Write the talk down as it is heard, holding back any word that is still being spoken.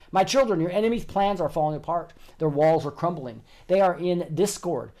My children, your enemies' plans are falling apart. Their walls are crumbling. They are in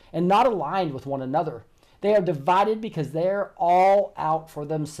discord and not aligned with one another. They are divided because they're all out for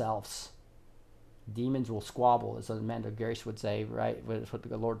themselves. Demons will squabble, as Amanda Grace would say, right? That's what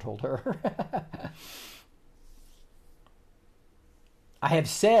the Lord told her. I have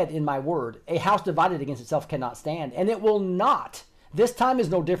said in my word, a house divided against itself cannot stand, and it will not. This time is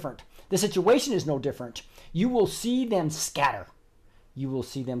no different. The situation is no different. You will see them scatter. You will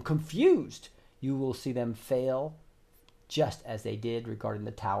see them confused. You will see them fail, just as they did regarding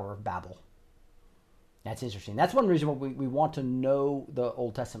the Tower of Babel. That's interesting. That's one reason why we want to know the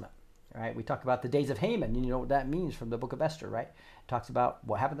Old Testament, right? We talk about the days of Haman, and you know what that means from the book of Esther, right? It talks about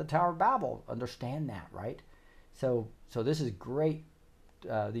what happened at the Tower of Babel. Understand that, right? So this is great.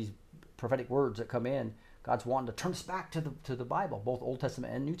 These prophetic words that come in, God's wanting to turn us back to the Bible, both Old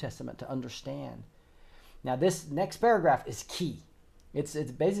Testament and New Testament, to understand. Now, this next paragraph is key.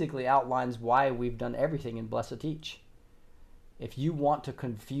 It basically outlines why we've done everything in Bless to Teach. If you want to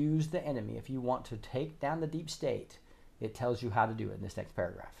confuse the enemy, if you want to take down the deep state, it tells you how to do it in this next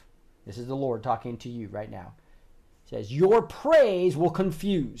paragraph. This is the Lord talking to you right now. It says, your praise will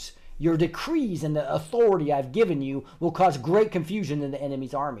confuse. Your decrees and the authority I've given you will cause great confusion in the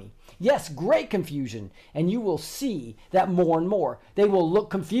enemy's army. Yes, great confusion. And you will see that more and more. They will look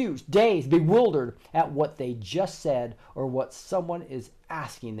confused, dazed, bewildered at what they just said or what someone is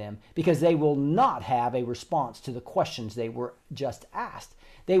asking them, because they will not have a response to the questions they were just asked.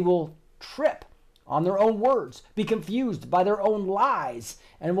 They will trip on their own words, be confused by their own lies,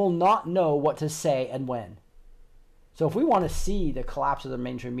 and will not know what to say and when. So if we want to see the collapse of the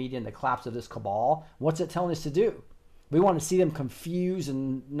mainstream media and the collapse of this cabal, what's it telling us to do? We want to see them confused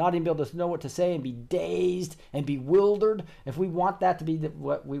and not even be able to know what to say and be dazed and bewildered. If we want that to be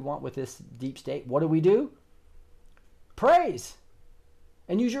what we want with this deep state, what do? Praise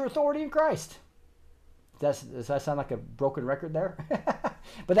and use your authority in Christ. Does that sound like a broken record there?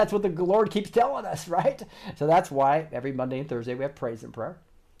 But that's what the Lord keeps telling us, right? So that's why every Monday and Thursday we have praise and prayer.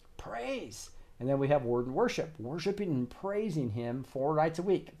 Praise. And then we have word and worship, worshiping and praising him 4 nights a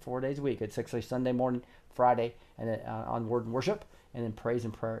week, 4 days a week. It's actually Sunday morning, Friday, and then on word and worship, and then praise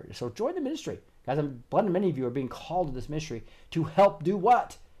and prayer. So join the ministry. Guys, I'm glad many of you are being called to this ministry to help do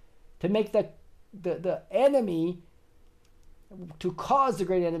what? To make the enemy, to cause the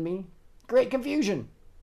great enemy, great confusion.